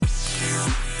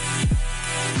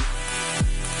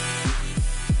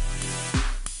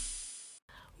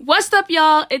up,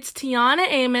 y'all? It's Tiana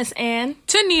Amos and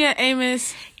Tania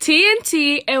Amos,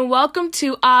 TNT, and welcome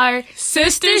to our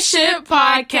Sistership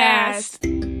Podcast.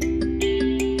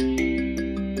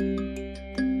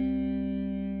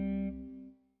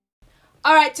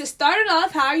 All right, to start it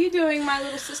off, how are you doing, my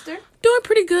little sister? Doing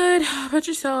pretty good. How about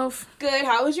yourself? Good.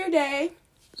 How was your day?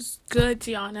 Good,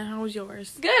 Tiana. How was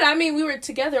yours? Good. I mean, we were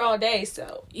together all day,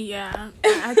 so. Yeah.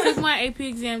 I took my AP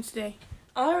exam today.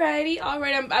 Alrighty.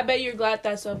 I bet you're glad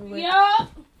that's over with. Yeah.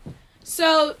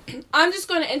 So, I'm just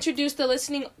going to introduce the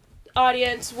listening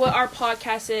audience what our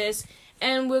podcast is,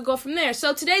 and we'll go from there.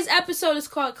 So, today's episode is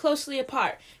called Closely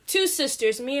Apart. Two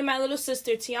sisters, me and my little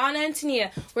sister, Tiana and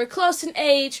Tania. We're close in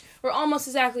age. We're almost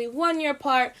exactly 1 year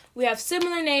apart. We have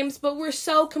similar names, but we're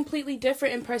so completely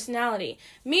different in personality.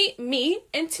 Me,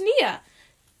 and Tania.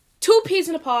 Two peas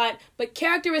in a pod, but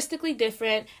characteristically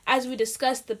different as we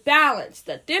discuss the balance,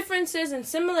 the differences and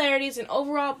similarities and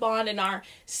overall bond in our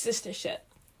sistership.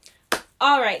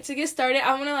 All right, to get started,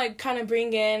 I want to kind of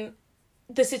bring in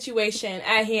the situation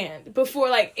at hand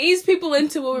before ease people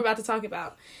into what we're about to talk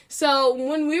about. So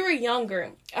when we were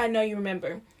younger, I know you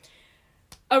remember,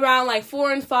 around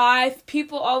 4 and 5,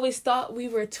 people always thought we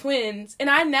were twins, and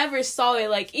I never saw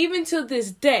it. Even till this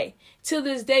day,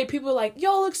 people are like,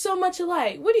 y'all look so much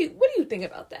alike. What do you think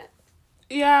about that?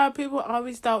 Yeah, people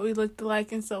always thought we looked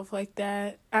alike and stuff like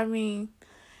that. I mean,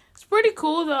 it's pretty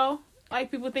cool though.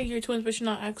 People think you're twins, but you're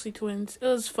not actually twins. It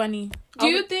was funny. Do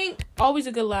you think always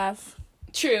a good laugh?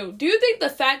 True. Do you think the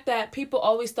fact that people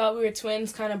always thought we were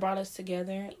twins kind of brought us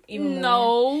together even more?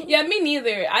 No. Yeah, me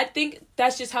neither. I think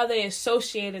that's just how they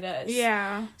associated us.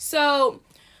 Yeah. So,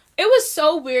 it was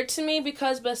so weird to me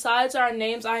because besides our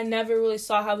names, I never really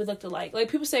saw how we looked alike.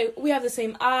 People say we have the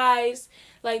same eyes,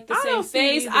 the same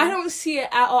face. I don't see it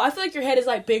at all. I feel like your head is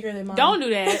bigger than mine. Don't do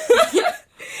that.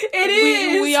 It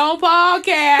is. We on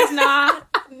podcast now.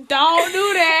 Don't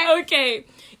do that. Okay.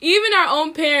 Even our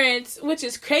own parents, which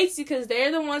is crazy because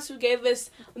they're the ones who gave us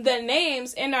the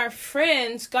names, and our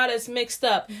friends got us mixed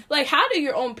up. How do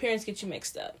your own parents get you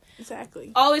mixed up?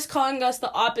 Exactly. Always calling us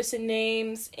the opposite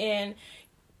names, and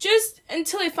just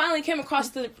until they finally came across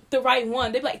the right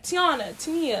one. They'd be like, Tiana,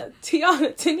 Tania,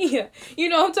 Tiana, Tania. You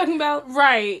know what I'm talking about?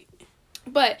 Right.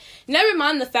 But never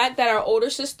mind the fact that our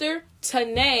older sister,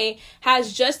 Tanae,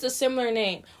 has just a similar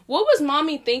name. What was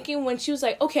mommy thinking when she was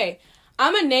like, okay,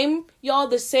 I'm going to name y'all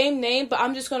the same name, but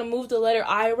I'm just going to move the letter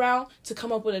I around to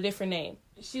come up with a different name.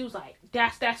 She was like,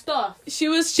 that's that stuff. This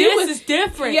is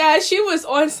different. Yeah, she was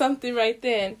on something right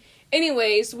then.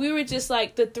 Anyways, we were just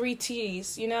the 3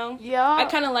 T's, you know? Yeah. I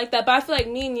kind of like that, but I feel like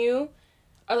me and you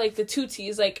are the 2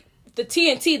 T's, the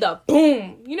T and T, the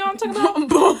boom. You know what I'm talking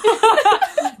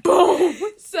about? Boom.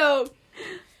 So,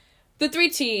 the 3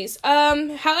 T's.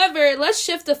 However, let's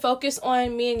shift the focus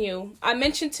on me and you. I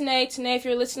mentioned Tanae. Tanae, if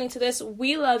you're listening to this,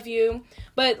 we love you.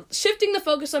 But shifting the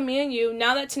focus on me and you,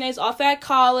 now that Tanae's off at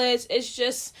college, it's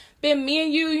just been me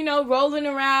and you, rolling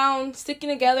around, sticking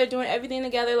together, doing everything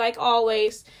together like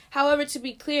always. However, to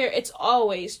be clear, it's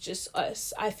always just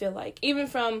us, I feel like. Even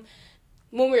from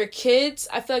when we were kids,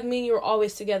 I feel like me and you were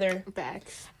always together.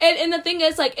 Facts. And the thing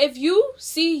is, if you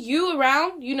see you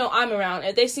around, I'm around.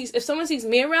 If someone sees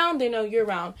me around, they know you're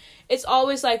around. It's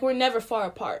always we're never far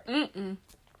apart. Mm-mm.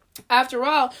 After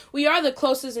all, we are the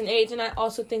closest in age, and I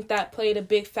also think that played a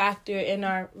big factor in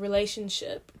our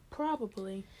relationship.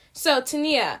 Probably. So,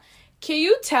 Tania, can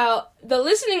you tell the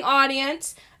listening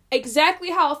audience exactly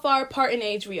how far apart in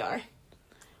age we are?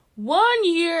 1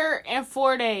 year and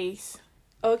 4 days.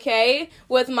 Okay,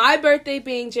 with my birthday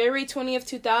being January 20th,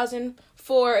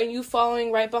 2004, and you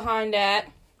following right behind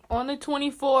that. On the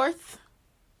 24th.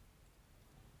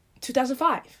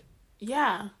 2005.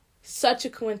 Yeah. Such a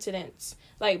coincidence.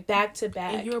 Back to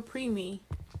back. And you're preemie.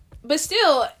 But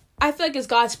still, I feel like it's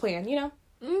God's plan, you know?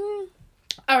 Mm.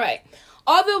 All right.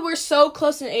 Although we're so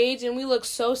close in age and we look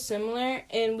so similar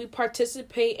and we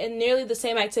participate in nearly the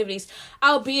same activities,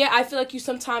 albeit I feel like you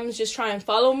sometimes just try and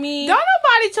follow me. Don't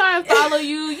nobody try and follow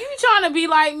you. You trying to be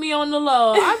like me on the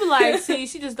low. I be like, see,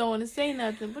 she just don't want to say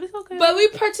nothing, but it's okay. But we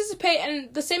participate in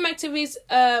the same activities.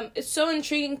 It's so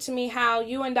intriguing to me how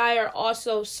you and I are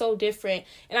also so different.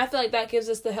 And I feel like that gives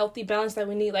us the healthy balance that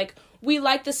we need. We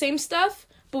like the same stuff,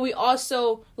 but we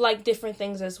also like different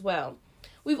things as well.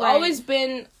 We've always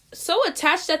been so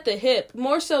attached at the hip,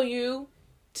 more so you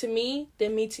to me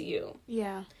than me to you.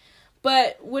 Yeah.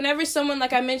 But whenever someone,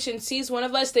 like I mentioned, sees one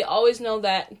of us, they always know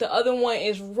that the other one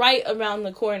is right around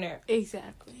the corner.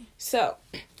 Exactly. So,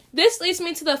 this leads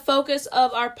me to the focus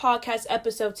of our podcast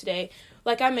episode today,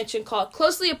 like I mentioned, called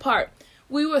Closely Apart.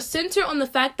 We will center on the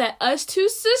fact that us two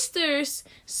sisters,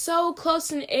 so close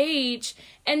in age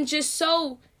and just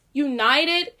so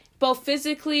united, both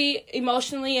physically,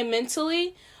 emotionally, and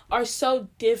mentally, are so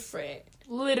different.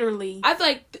 Literally. I feel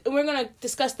like we're going to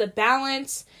discuss the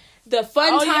balance, the fun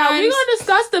times. Yeah, we're going to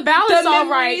discuss the balance, all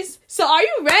right. So are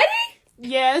you ready?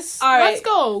 Yes. All right. Let's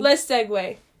go. Let's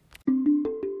segue.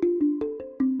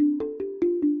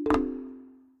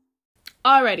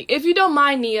 Alrighty. If you don't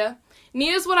mind, Nia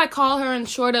is what I call her in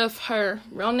short of her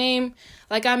real name.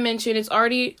 Like I mentioned, it's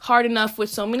already hard enough with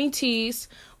so many T's.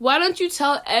 Why don't you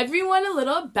tell everyone a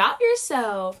little about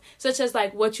yourself? Such as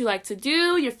like what you like to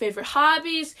do, your favorite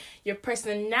hobbies, your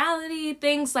personality,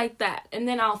 things like that. And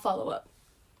then I'll follow up.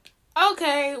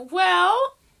 Okay,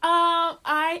 well,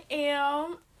 I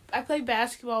play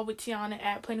basketball with Tiana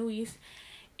at Plano East.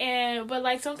 But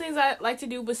like some things I like to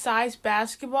do besides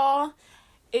basketball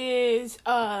is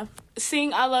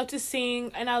sing. I love to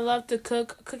sing and I love to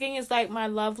cook. Cooking is like my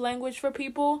love language for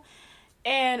people.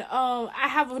 And I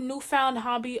have a newfound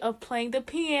hobby of playing the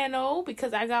piano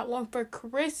because I got one for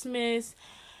Christmas.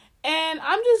 And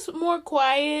I'm just more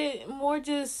quiet, more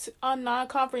just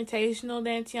non-confrontational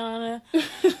than Tiana.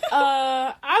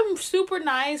 I'm super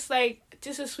nice, like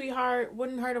just a sweetheart,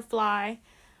 wouldn't hurt a fly.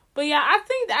 But yeah, I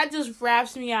think that just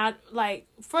wraps me out, like,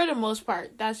 for the most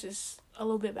part. That's just a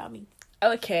little bit about me.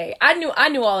 Okay, I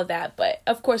knew all of that, but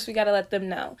of course we gotta let them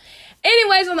know.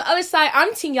 Anyways, on the other side,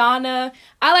 I'm Tiana.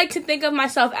 I like to think of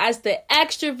myself as the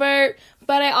extrovert,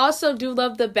 but I also do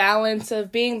love the balance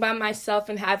of being by myself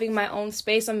and having my own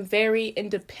space. I'm very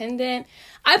independent.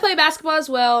 I play basketball as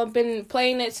well. I've been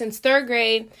playing it since 3rd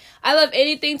grade. I love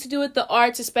anything to do with the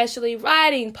arts, especially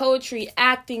writing, poetry,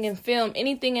 acting, and film,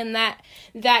 anything in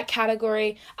that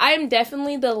category. I am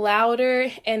definitely the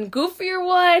louder and goofier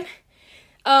one.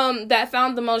 That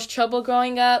found the most trouble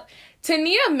growing up.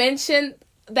 Tania mentioned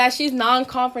that she's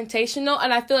non-confrontational,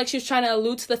 and I feel like she's trying to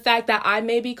allude to the fact that I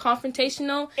may be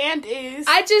confrontational. And is.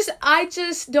 I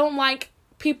just don't like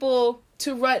people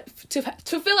to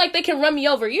feel like they can run me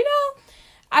over, you know?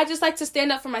 I just like to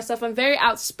stand up for myself. I'm very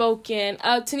outspoken.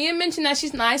 Tania mentioned that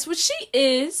she's nice, which she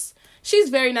is. She's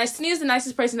very nice. Tania's the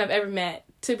nicest person I've ever met,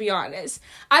 to be honest.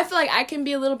 I feel like I can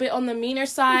be a little bit on the meaner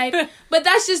side, but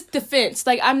that's just defense.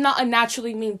 Like, I'm not a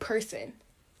naturally mean person.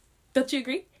 Don't you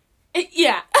agree?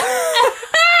 Yeah.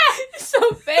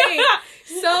 So fake.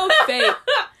 So fake.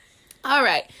 All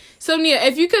right. So, Nia,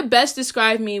 if you could best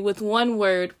describe me with one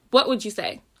word, what would you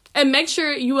say? And make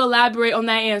sure you elaborate on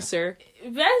that answer.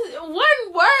 That's one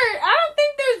word. I don't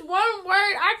think there's one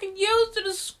word I can use to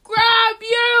describe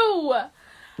you.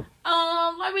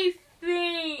 Let me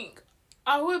think.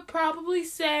 I would probably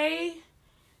say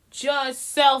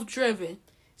just self-driven.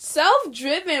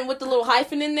 Self-driven with the little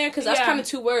hyphen in there? Because that's kind of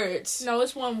 2 words. No,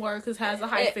 it's 1 word because it has a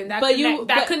hyphen.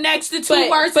 That connects the 2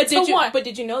 words into one. But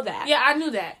did you know that? Yeah, I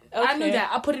knew that. Okay. I knew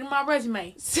that. I put it in my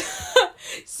resume.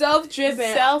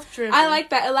 Self-driven. Self-driven. I like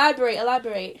that. Elaborate.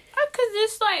 Because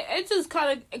it's like, it just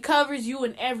kind of covers you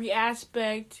in every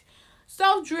aspect.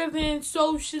 Self-driven,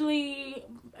 socially,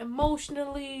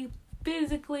 emotionally,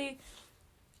 physically.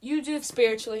 You just...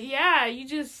 Spiritually. Yeah, you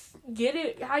just get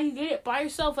it how you get it by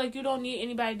yourself. Like, you don't need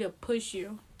anybody to push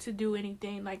you to do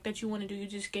anything like that you want to do. You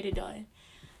just get it done.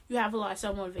 You have a lot of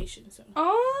self-motivation. So.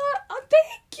 Oh,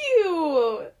 thank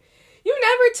you. You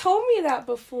never told me that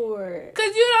before.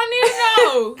 Because you don't need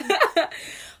to know.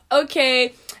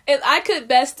 Okay, if I could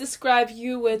best describe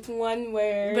you with one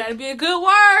word. Better be a good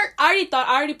word. I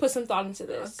already put some thought into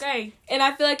this. Okay. And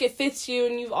I feel like it fits you,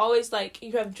 and you've always, like,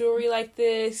 you have jewelry like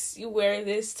this, you wear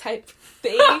this type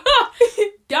thing.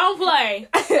 Don't play.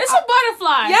 It's a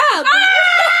butterfly. Yeah.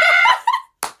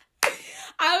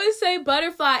 I would say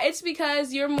butterfly. It's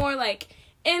because you're more, like,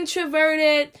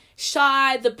 introverted,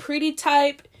 shy, the pretty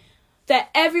type that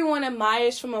everyone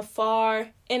admires from afar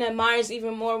and admires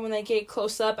even more when they get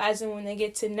close up, as in when they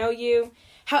get to know you.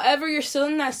 However, you're still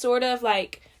in that sort of,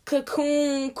 like,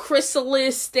 cocoon,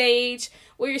 chrysalis stage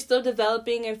where you're still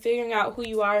developing and figuring out who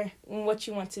you are and what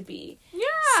you want to be. Yeah.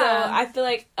 So I feel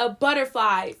like a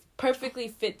butterfly perfectly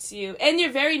fits you. And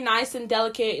you're very nice and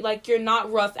delicate. Like, you're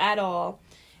not rough at all.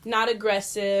 Not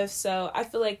aggressive. So I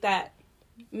feel like that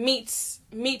meets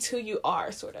who you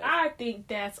are, sort of. I think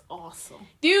that's awesome.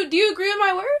 Do you agree with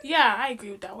my word? Yeah, I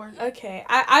agree with that word. Okay.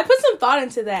 I put some thought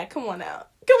into that. Come on now.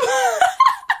 Come on.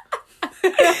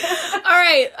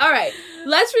 All right.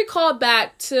 Let's recall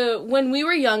back to when we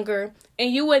were younger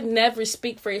and you would never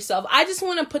speak for yourself. I just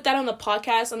want to put that on the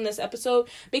podcast on this episode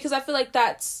because I feel like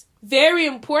that's very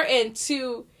important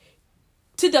to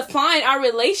define our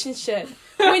relationship.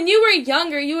 When you were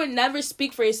younger, you would never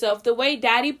speak for yourself. The way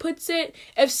Daddy puts it,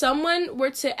 if someone were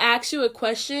to ask you a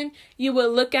question, you would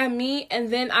look at me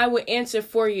and then I would answer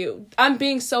for you. I'm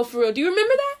being so for real. Do you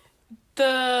remember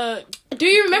that? Do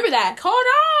you remember that?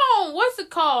 Hold on. What's it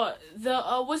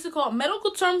called?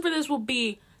 Medical term for this will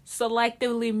be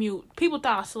selectively mute. People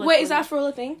thought selectively. Wait, is that for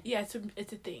a thing? Yeah, it's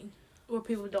a thing where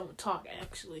people don't talk.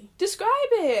 Actually, describe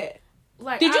it.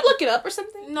 Like, did you look it up or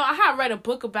something? No, I had read a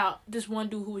book about this one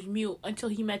dude who was mute until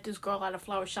he met this girl at a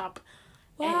flower shop.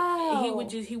 Wow.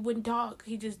 And he wouldn't talk.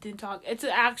 He just didn't talk. It's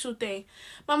an actual thing.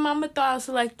 My mama thought I was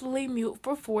selectively mute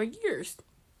for 4 years.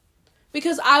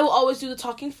 Because I will always do the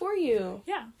talking for you.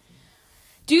 Yeah.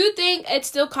 Do you think it's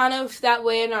still kind of that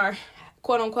way in our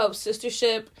quote-unquote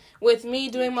sistership, with me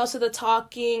doing most of the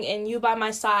talking and you by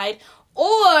my side?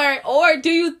 Or do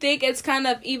you think it's kind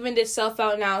of evened itself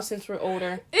out now since we're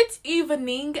older? It's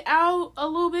evening out a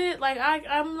little bit. Like,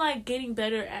 I'm, like, getting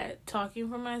better at talking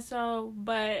for myself.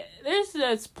 But there's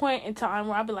this point in time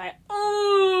where I'll be like,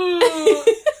 oh.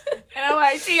 And I'm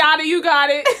like, Tiana, you got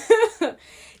it.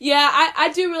 Yeah,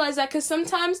 I do realize that. Because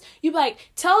sometimes you be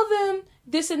like, tell them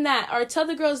this and that. Or tell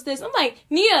the girls this. I'm like,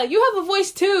 Nia, you have a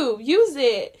voice too. Use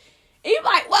it. And you're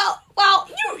like, well,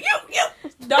 you.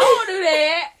 Don't do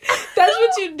that. That's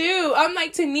what you do. I'm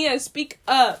like, Tania, speak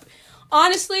up.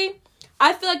 Honestly,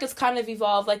 I feel like it's kind of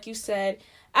evolved, like you said.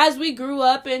 As we grew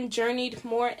up and journeyed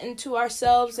more into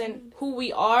ourselves and who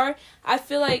we are, I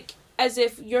feel like as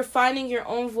if you're finding your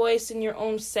own voice and your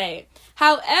own say.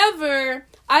 However,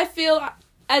 I feel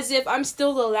as if I'm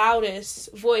still the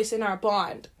loudest voice in our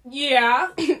bond. Yeah.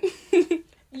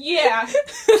 Yeah.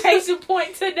 Case in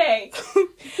point today.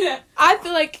 I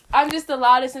feel like I'm just the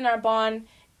loudest in our bond,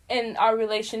 in our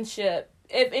relationship.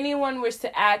 If anyone was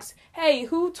to ask, hey,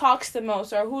 who talks the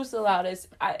most or who's the loudest,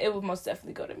 it would most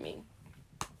definitely go to me.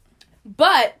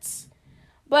 But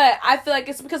I feel like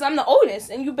it's because I'm the oldest,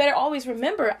 and you better always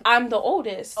remember I'm the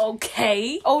oldest.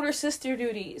 Okay. Older sister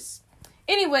duties.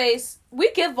 Anyways,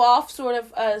 we give off sort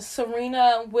of a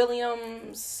Serena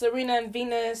Williams, Serena and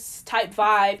Venus type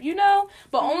vibe, you know?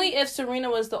 But only if Serena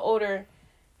was the older,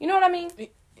 you know what I mean?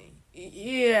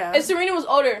 Yeah. If Serena was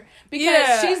older,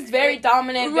 because she's very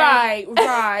dominant. Right.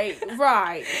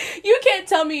 You can't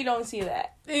tell me you don't see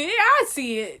that. Yeah, I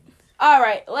see it. All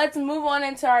right, let's move on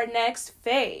into our next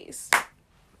phase.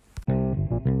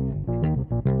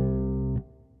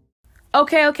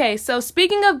 Okay, so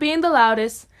speaking of being the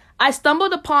loudest, I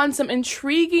stumbled upon some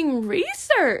intriguing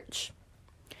research.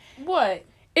 What?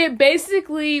 It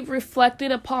basically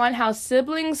reflected upon how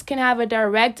siblings can have a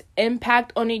direct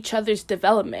impact on each other's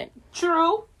development.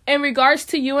 True. In regards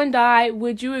to you and I,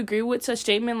 would you agree with such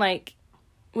statement? Like,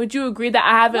 would you agree that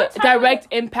I have a direct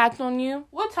impact on you?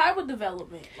 What type of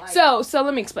development? Like, So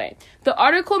let me explain. The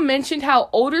article mentioned how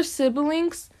older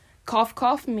siblings,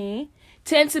 cough me,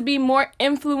 tend to be more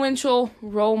influential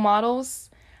role models.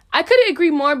 I couldn't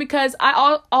agree more because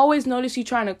I always notice you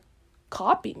trying to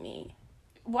copy me.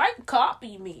 Why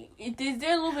copy me? Is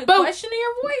there a little bit of question in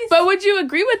your voice? But would you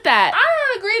agree with that? I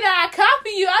don't agree that I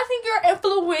copy you. I think you're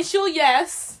influential,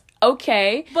 yes.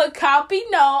 Okay. But copy,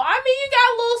 no. I mean, you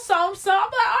got a little something. I'm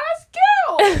like,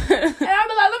 oh, that's cute. And I'm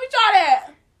like, let me try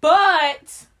that.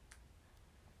 But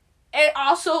it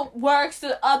also works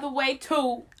the other way,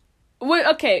 too.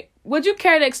 Okay. Would you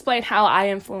care to explain how I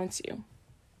influence you?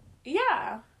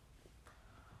 Yeah.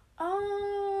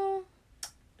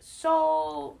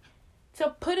 So, to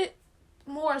put it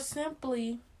more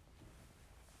simply,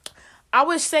 I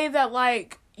would say that,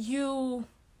 like, you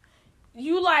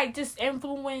like, just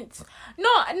influence, no,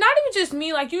 not even just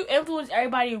me, like, you influence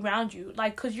everybody around you,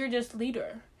 like, because you're just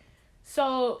leader.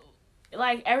 So,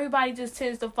 like, everybody just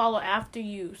tends to follow after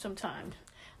you sometimes.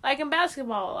 Like, in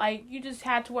basketball, like, you just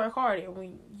had to work harder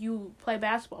when you play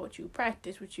basketball with you,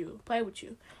 practice with you, play with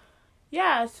you.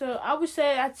 Yeah, so I would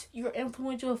say that's you're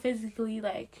influential physically,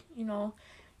 like, you know,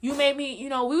 you made me, you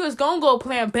know, we was gonna go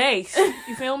plant-based,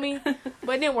 you feel me?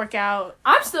 But it didn't work out.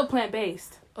 I'm still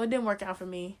plant-based. It didn't work out for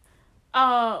me.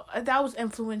 That was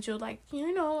influential, like,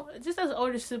 you know, just as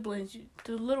older siblings,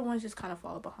 the little ones just kind of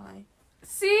fall behind.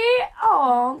 See?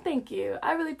 Oh, thank you.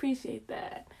 I really appreciate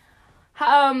that.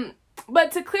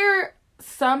 But to clear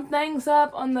some things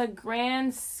up on the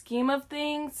grand scheme of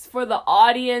things for the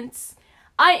audience,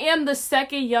 I am the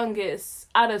second youngest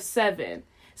out of 7.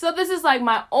 So this is like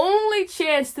my only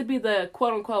chance to be the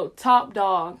quote-unquote top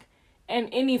dog in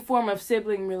any form of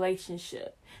sibling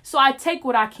relationship. So I take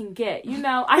what I can get, you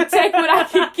know? I take what I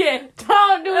can get.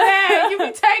 Don't do that. You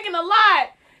be taking a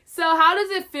lot. So how does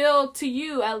it feel to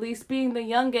you, at least being the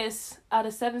youngest out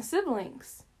of 7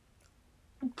 siblings?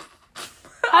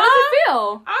 How does it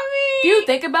feel? I mean, do you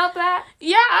think about that?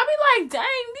 Yeah, I be like,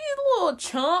 dang, these little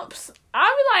chumps.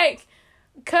 I be like,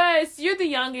 cause you're the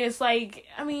youngest, like,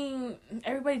 I mean,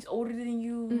 everybody's older than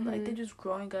you. Mm-hmm. Like, they're just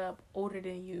growing up older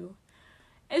than you.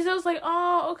 And so it's like,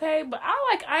 oh, okay. But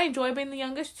I enjoy being the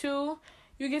youngest too.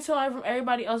 You get to learn from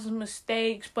everybody else's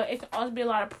mistakes, but it can also be a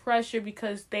lot of pressure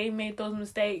because they made those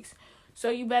mistakes. So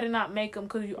you better not make them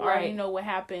because you already know what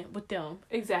happened with them.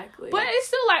 Exactly. But it's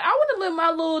still like, I want to live my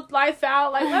little life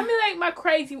out. Like, let me make my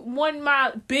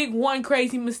big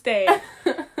crazy mistake.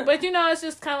 But, you know, it's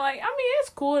just kind of like, I mean, it's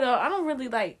cool though. I don't really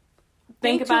like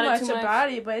think about it too much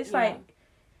about it. But it's like,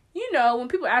 you know, when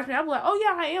people ask me, I'm like, oh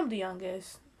yeah, I am the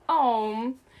youngest.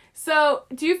 So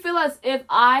do you feel as if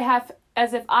I have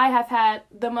had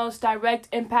the most direct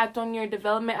impact on your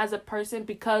development as a person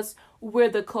because we're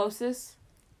the closest?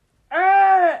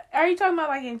 Are you talking about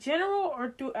like in general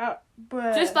or throughout?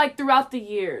 But just like throughout the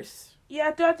years.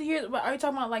 Yeah, throughout the years. But are you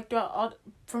talking about like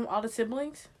from all the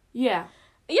siblings? Yeah.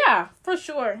 Yeah, for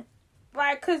sure.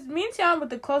 Like, cause me and Tiana were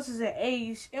the closest in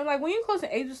age, and like when you're close in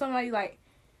age with somebody, like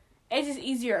it's just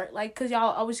easier. Like, cause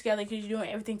y'all always together, cause you're doing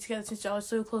everything together since y'all are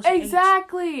so close.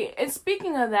 Exactly. In age. And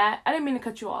speaking of that, I didn't mean to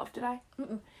cut you off, did I?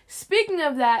 Mm-mm. Speaking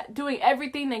of that, doing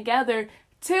everything together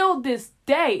till this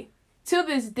day,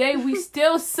 we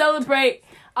still celebrate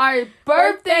our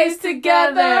birthdays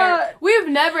together. We've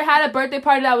never had a birthday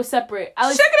party that was separate. At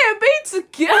least, chicken and beef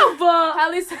together.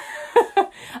 At least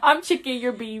I'm chicken,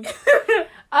 you're beef.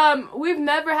 We've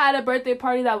never had a birthday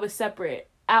party that was separate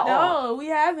at all. No, we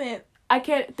haven't. I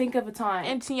can't think of a time.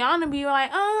 And Tiana be like,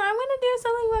 oh, I'm gonna do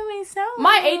something by myself.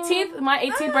 My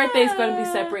 18th birthday is gonna be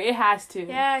separate. It has to.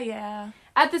 Yeah.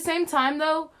 At the same time,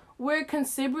 though, we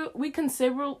considerably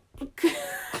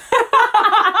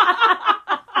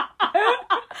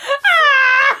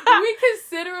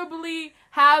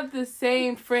have the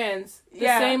same friends, the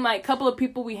same like couple of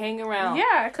people we hang around.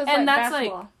 Yeah, because and like, that's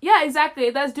basketball. Like exactly.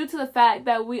 That's due to the fact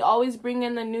that we always bring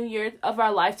in the new year of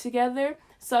our life together.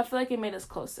 So I feel like it made us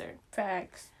closer.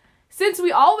 Facts. Since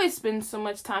we always spend so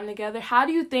much time together, how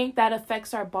do you think that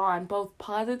affects our bond, both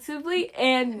positively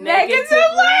and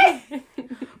negatively?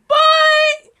 But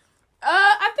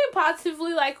I think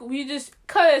positively, like,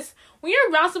 cause when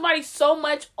you're around somebody so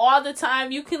much all the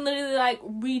time, you can literally like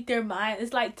read their mind.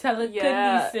 It's like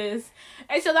telekinesis,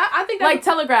 and so that I think that's like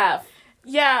telegraph.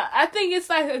 Yeah, I think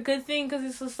it's like a good thing because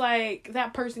it's just like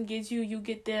that person gets you, you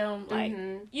get them. Like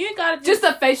you ain't gotta just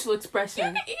a facial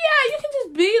expression. You can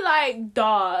just be like,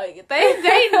 dog.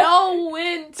 They know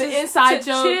when to inside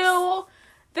jokes. Chill.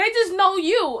 They just know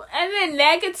you. And then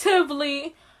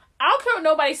negatively, I don't care what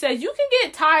nobody says. You can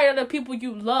get tired of the people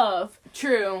you love.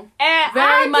 True. And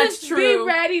very much true. Be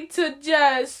ready to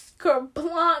just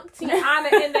kerplunk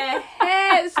Tiana in the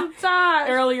head sometimes.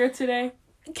 Earlier today.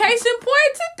 Case in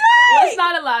point today. Let's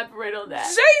not elaborate on that.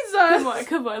 Jesus.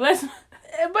 Come on. Let's. But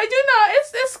you know,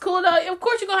 it's cool though. Of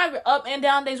course, you're gonna have your up and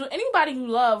down days with anybody you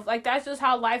love. Like that's just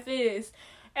how life is.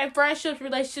 And friendships,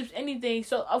 relationships, anything.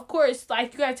 So of course,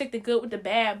 like you gotta take the good with the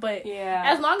bad. But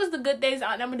as long as the good days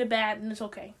outnumber the bad, then it's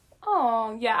okay.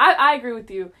 Oh yeah, I agree with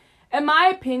you. In my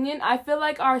opinion, I feel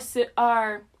like our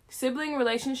sibling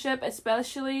relationship,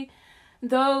 especially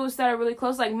those that are really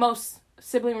close, like most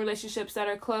sibling relationships that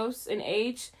are close in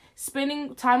age,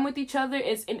 spending time with each other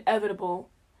is inevitable.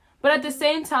 But at the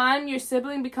same time, your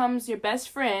sibling becomes your best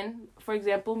friend. For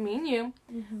example, me and you.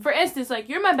 Mm-hmm. For instance, like,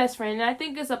 you're my best friend, and I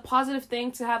think it's a positive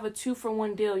thing to have a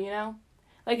 2-for-1 deal, you know?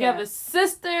 Like, you have a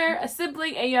sister, a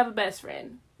sibling, and you have a best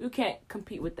friend. You can't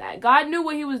compete with that. God knew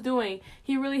what he was doing.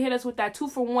 He really hit us with that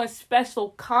 2-for-1 special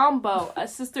combo, a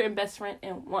sister and best friend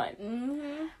in one.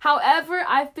 Mm-hmm. However,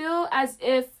 I feel as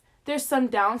if there's some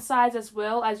downsides as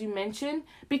well, as you mentioned,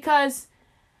 because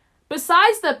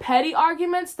besides the petty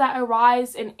arguments that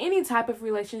arise in any type of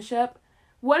relationship,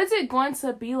 what is it going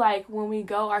to be like when we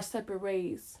go our separate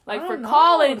ways? Like for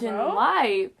college and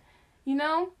life, you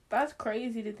know? That's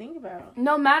crazy to think about.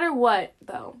 No matter what,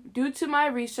 though, due to my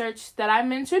research that I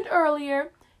mentioned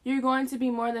earlier, you're going to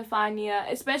be more than fine, Nia.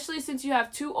 Especially since you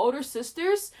have 2 older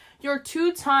sisters, you're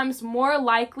 2 times more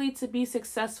likely to be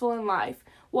successful in life.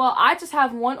 Well, I just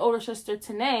have 1 older sister,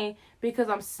 Tanae, because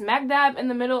I'm smack dab in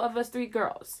the middle of us 3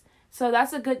 girls. So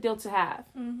that's a good deal to have.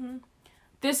 Mm-hmm.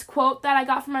 This quote that I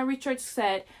got from my research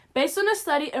said, based on a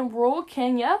study in rural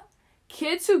Kenya,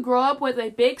 kids who grow up with a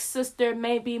big sister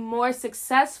may be more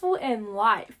successful in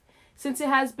life. Since it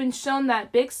has been shown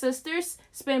that big sisters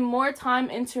spend more time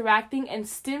interacting and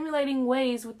stimulating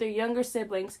ways with their younger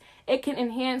siblings, it can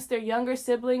enhance their younger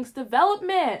siblings'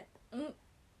 development.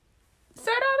 Say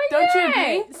that again. Don't you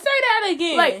agree? Say that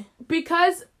again. Like,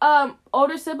 because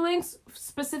older siblings,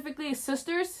 specifically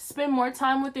sisters, spend more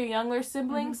time with their younger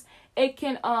siblings, it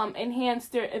can enhance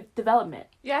their development.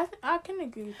 Yeah, I can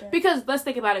agree with that. Because let's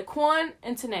think about it. Quan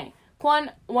and Tanae.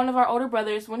 Quan, one of our older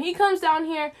brothers, when he comes down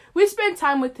here, we spend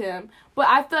time with him. But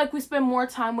I feel like we spend more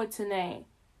time with Tanae.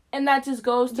 And that just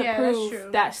goes to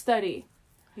prove that study.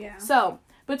 Yeah. So,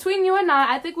 between you and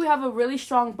I think we have a really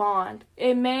strong bond.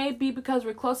 It may be because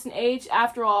we're close in age.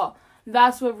 After all,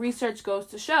 that's what research goes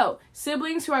to show.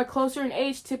 Siblings who are closer in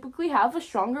age typically have a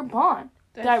stronger bond.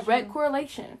 Direct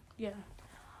correlation. Yeah.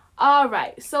 All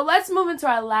right. So, let's move into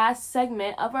our last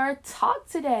segment of our talk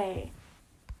today.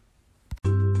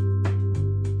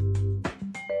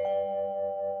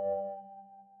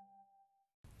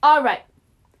 All right.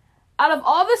 Out of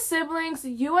all the siblings,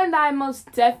 you and I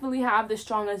most definitely have the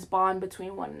strongest bond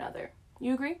between one another.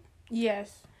 You agree?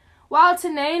 Yes. While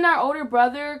Tanae and our older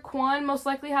brother, Quan, most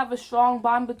likely have a strong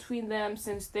bond between them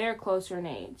since they're closer in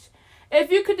age.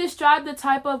 If you could describe the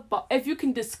type of... if you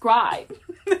can describe...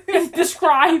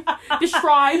 describe...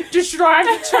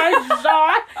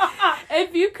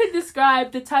 If you could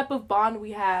describe the type of bond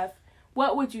we have,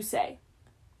 what would you say?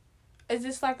 Is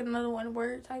this like another one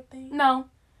word type thing? No.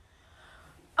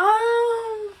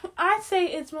 I'd say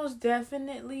it's most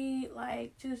definitely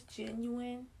like just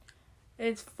genuine.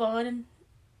 It's fun.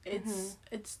 It's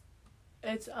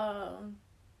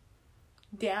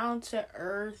down to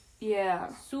earth.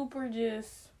 Yeah. Super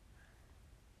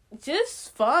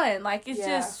just fun. Like it's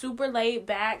just super laid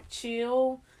back,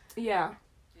 chill. Yeah.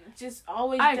 Just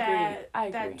always I agree.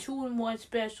 That 2-in-1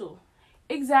 special.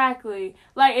 Exactly.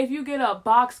 Like if you get a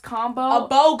box combo. A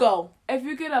BOGO. If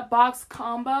you get a box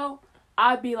combo,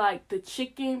 I'd be like the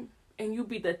chicken and you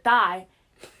be the thigh.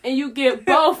 And you get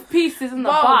both pieces in the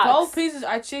box. Both pieces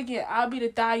are chicken. I'll be the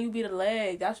thigh, you be the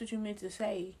leg. That's what you meant to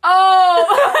say. Oh!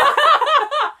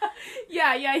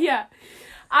 Yeah.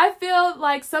 I feel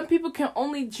like some people can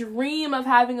only dream of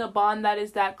having a bond that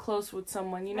is that close with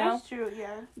someone, you know? That's true,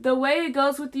 yeah. The way it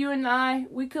goes with you and I,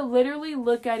 we could literally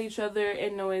look at each other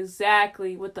and know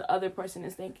exactly what the other person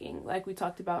is thinking, like we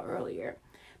talked about earlier.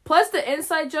 Plus the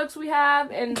inside jokes we have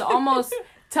and the almost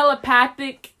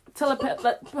telepathic,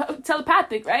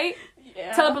 right?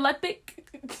 Yeah. Telepathic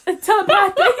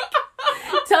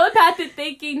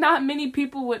thinking not many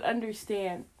people would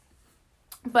understand.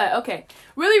 But, okay,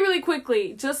 really, really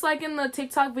quickly, just like in the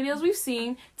TikTok videos we've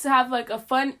seen, to have, like, a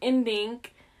fun ending,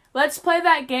 let's play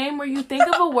that game where you think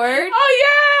of a word. Oh,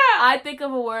 yeah! I think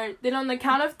of a word. Then on the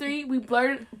count of 3, we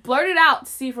blurt it out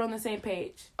to see if we're on the same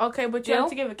page. Okay, but you have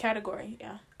to give a category,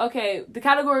 yeah. Okay, the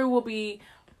category will be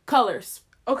colors.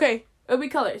 Okay. It'll be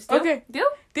colors. Deal? Okay.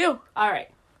 Deal? All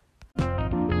right.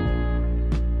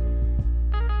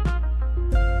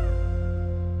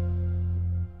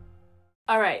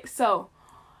 All right, so...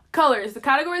 colors. The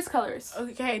category is colors.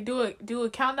 Okay, do a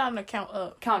countdown or count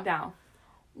up? Countdown.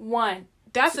 1.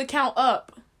 That's a count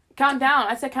up. Count down.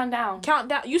 I said count down. Count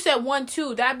down. You said 1,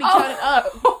 2. That'd be counted up.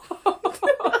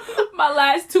 My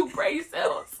last 2 brain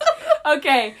cells.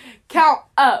 Okay, count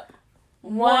up.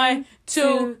 1,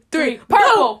 2, 3.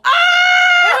 Purple. Ah!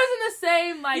 It was in the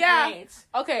same range.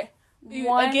 Okay.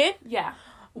 Again? Yeah.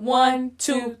 1,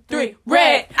 2, 3.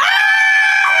 Red.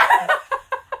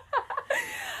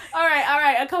 All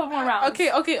right. A couple more rounds. Okay.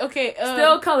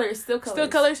 Still colors.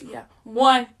 Yeah.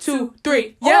 1, 2,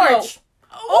 3. Yellow. Orange.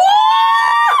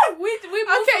 Oh! We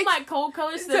moved from like cold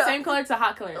colors to the same color to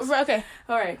hot colors. Okay.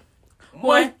 All right.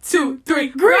 1, 2, 3.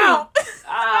 Green. All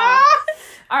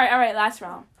right. Last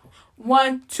round.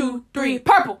 1, 2, 3.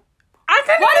 Purple. I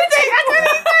couldn't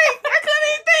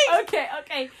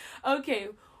think. Okay.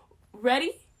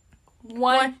 Ready?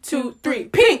 1, 2, 3.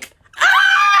 Pink.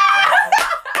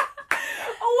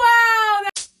 Wow.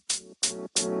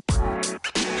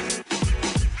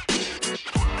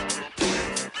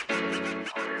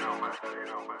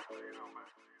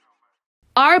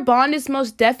 Our bond is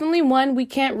most definitely one we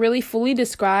can't really fully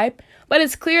describe, but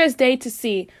it's clear as day to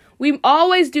see. We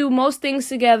always do most things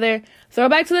together.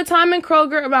 Throwback to the time in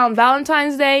Kroger around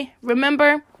Valentine's Day.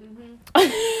 Remember?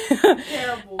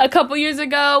 Terrible. A couple years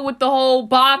ago with the whole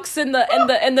box and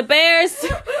the bears.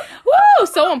 Woo!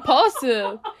 So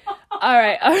impulsive. All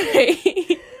right.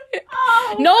 Oh,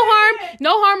 No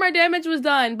harm or damage was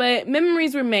done, but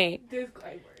memories were made.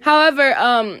 Disclaimer.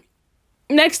 However,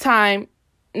 next time,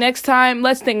 let's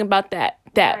think about that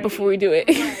right. Before we do it.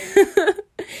 Right.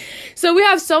 So we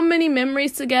have so many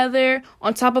memories together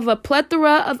on top of a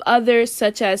plethora of others,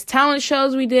 such as talent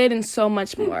shows we did and so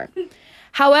much more.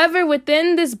 However,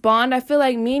 within this bond, I feel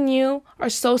like me and you are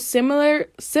so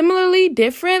similarly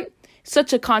different.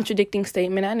 Such a contradicting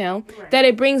statement, I know, right. That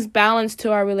it brings balance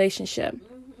to our relationship.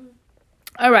 Mm-hmm.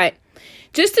 All right.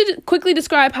 Just to quickly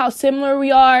describe how similar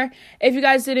we are, if you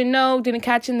guys didn't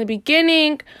catch in the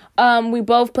beginning, we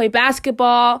both play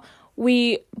basketball.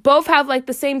 We both have like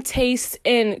the same taste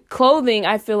in clothing,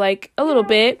 I feel like, a little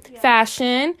bit. Yeah.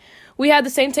 Fashion. We had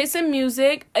the same taste in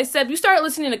music, except you started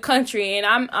listening to country,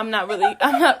 and I'm not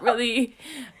really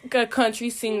a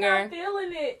country singer. You're not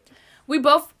feeling it. We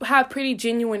both have pretty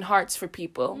genuine hearts for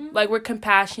people. Mm-hmm. Like, we're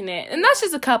compassionate, and that's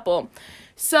just a couple.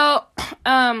 So,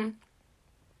 I'm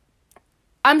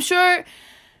sure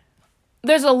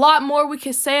there's a lot more we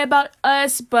could say about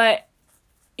us, but,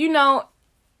 you know,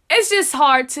 it's just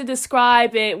hard to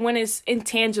describe it when it's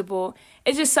intangible.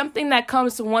 It's just something that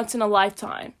comes once in a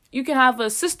lifetime. You can have a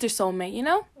sister soulmate, you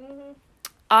know? Mm-hmm.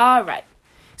 All right.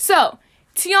 So,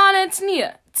 Tiana and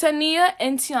Tania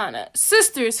and Tiana,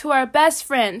 sisters who are best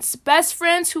friends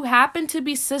who happen to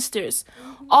be sisters.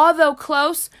 Mm-hmm. Although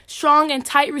close, strong, and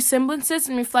tight resemblances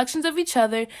and reflections of each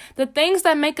other, the things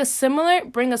that make us similar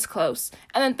bring us close,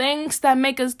 and the things that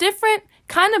make us different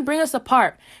kind of bring us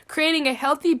apart, creating a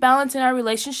healthy balance in our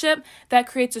relationship that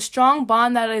creates a strong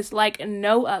bond that is like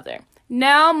no other.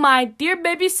 Now, my dear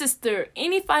baby sister,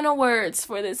 any final words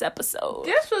for this episode?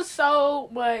 This was so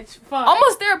much fun.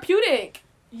 Almost therapeutic.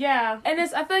 Yeah. And I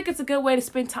feel like it's a good way to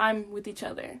spend time with each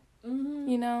other. Mm-hmm.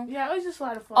 You know? Yeah, it was just a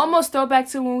lot of fun. Almost throwback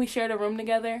to when we shared a room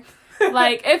together.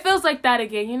 Like, it feels like that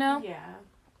again, you know? Yeah.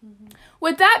 Mm-hmm.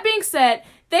 With that being said,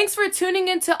 thanks for tuning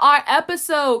into our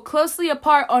episode, Closely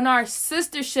Apart, on our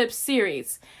Sistership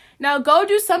series. Now, go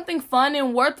do something fun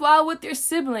and worthwhile with your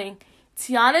sibling.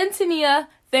 Tiana and Tania,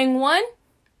 thing 1.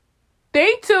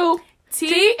 Thing 2.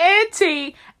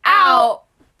 TNT out.